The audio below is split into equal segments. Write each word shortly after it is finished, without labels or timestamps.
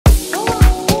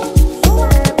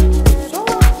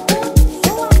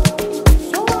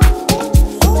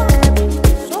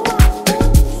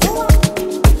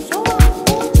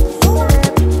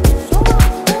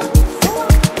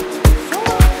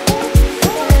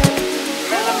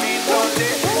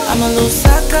I'm a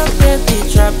Lusaka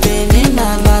baby trapping in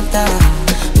Atlanta.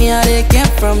 Me I dey came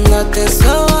from nothing,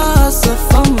 so I hustle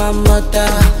for my mother.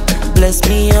 Bless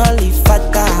me only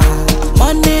fata.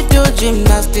 Money do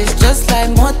gymnastics just like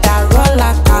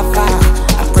Motorola cover.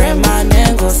 I pray my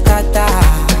name go scatter.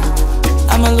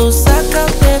 I'm a Lusaka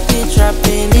baby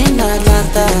trapping in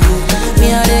Atlanta.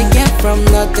 Me I dey came from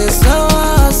nothing, so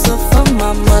I hustle for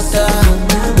my mother.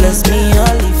 Bless me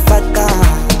only fata.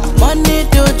 Money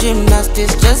do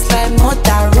gymnastics just like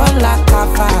Motorola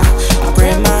cover. I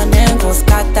pray my name go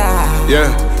scatter. Yeah,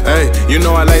 hey, you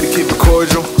know I like to keep it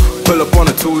cordial. Pull up on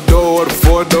a 2-door or the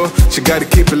 4-door. She gotta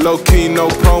keep it low-key, no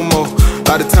promo.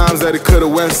 A lot of times that it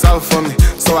could've went south for me,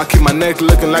 so I keep my neck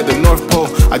looking like the North Pole.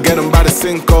 I get them by the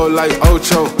Cinco like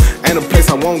Ocho. Ain't a place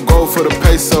I won't go for the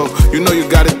peso. You know you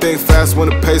gotta think fast when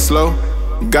the pace slow.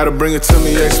 Gotta bring it to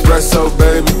me espresso,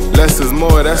 baby. Less is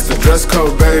more, that's the dress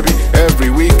code, baby. Every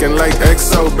weekend like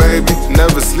EXO, baby.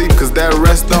 Never sleep, cause that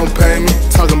rest don't pay me.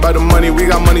 Talking about the money, we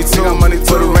got money too.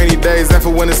 For the rainy days and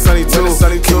for when it's sunny too.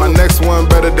 Keep my next one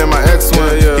better than my ex one.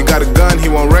 He got a gun, he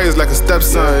won't raise like a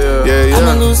stepson. I'm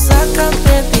a Lusaka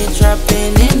baby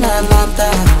trapping in Atlanta.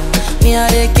 Me I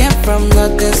dey came from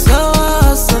nothing, so I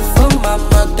hustle for my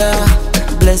mother.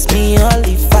 Bless me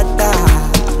only fata.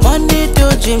 Money do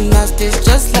gymnastics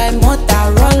just like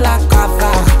Motorola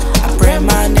cover. I pray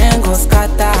my name go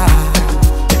scatter.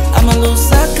 I'm a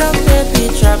Lusaka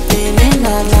baby trapping in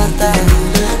Atlanta.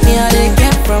 Me I dey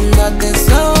came from nothing,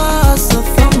 so I hustle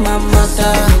for my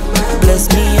mother. Bless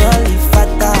me only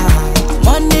fata.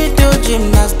 Money do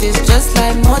gymnastics just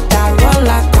like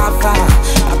Motorola cover.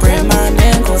 I pray my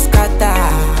name go scatter.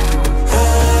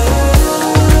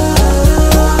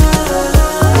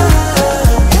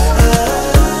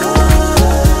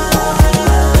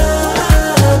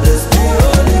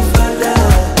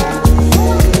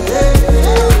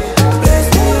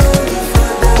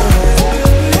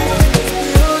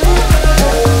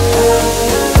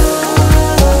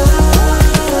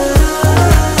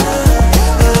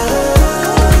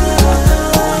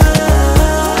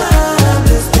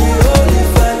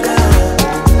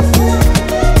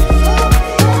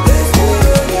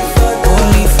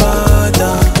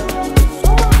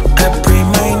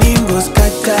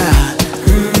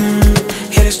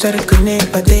 Try to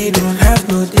connect, but they don't have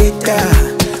no data.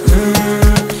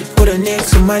 Put a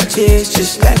next to my chest,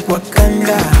 just like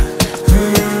Wakanda.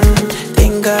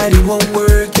 Thank God it won't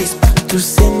work, it's back to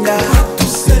sender.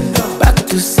 Back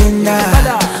to sender.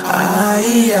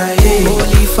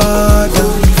 Holy Father,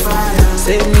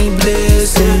 send me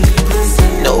blessing.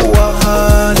 No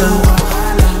wahala,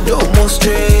 no more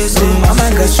stressing. My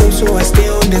mind got strong, so I stay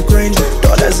on the grind.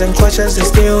 Dollars and questions, they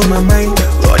stay on my mind.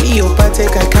 Rollie or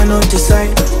Patek, I cannot decide.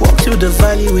 Walk through the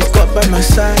valley with God by my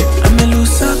side. I'm a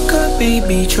Lusaka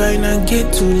baby, tryna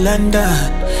get to London.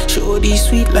 Shorty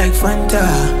sweet like Fanta.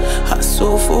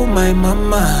 Hustle for my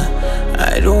mama.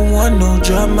 I don't want no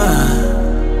drama.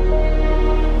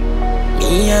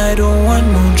 Me, I don't want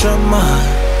no drama.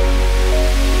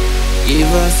 Give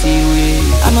us the way.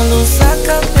 I'm a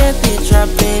Lusaka baby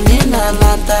trapping in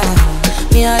Atlanta.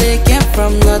 Me I dey came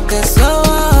from nothing, so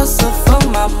I hustle for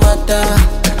my mother.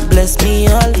 Bless me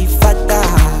only fata.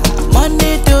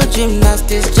 Money do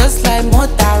gymnastics just like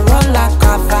Motorola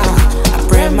cover.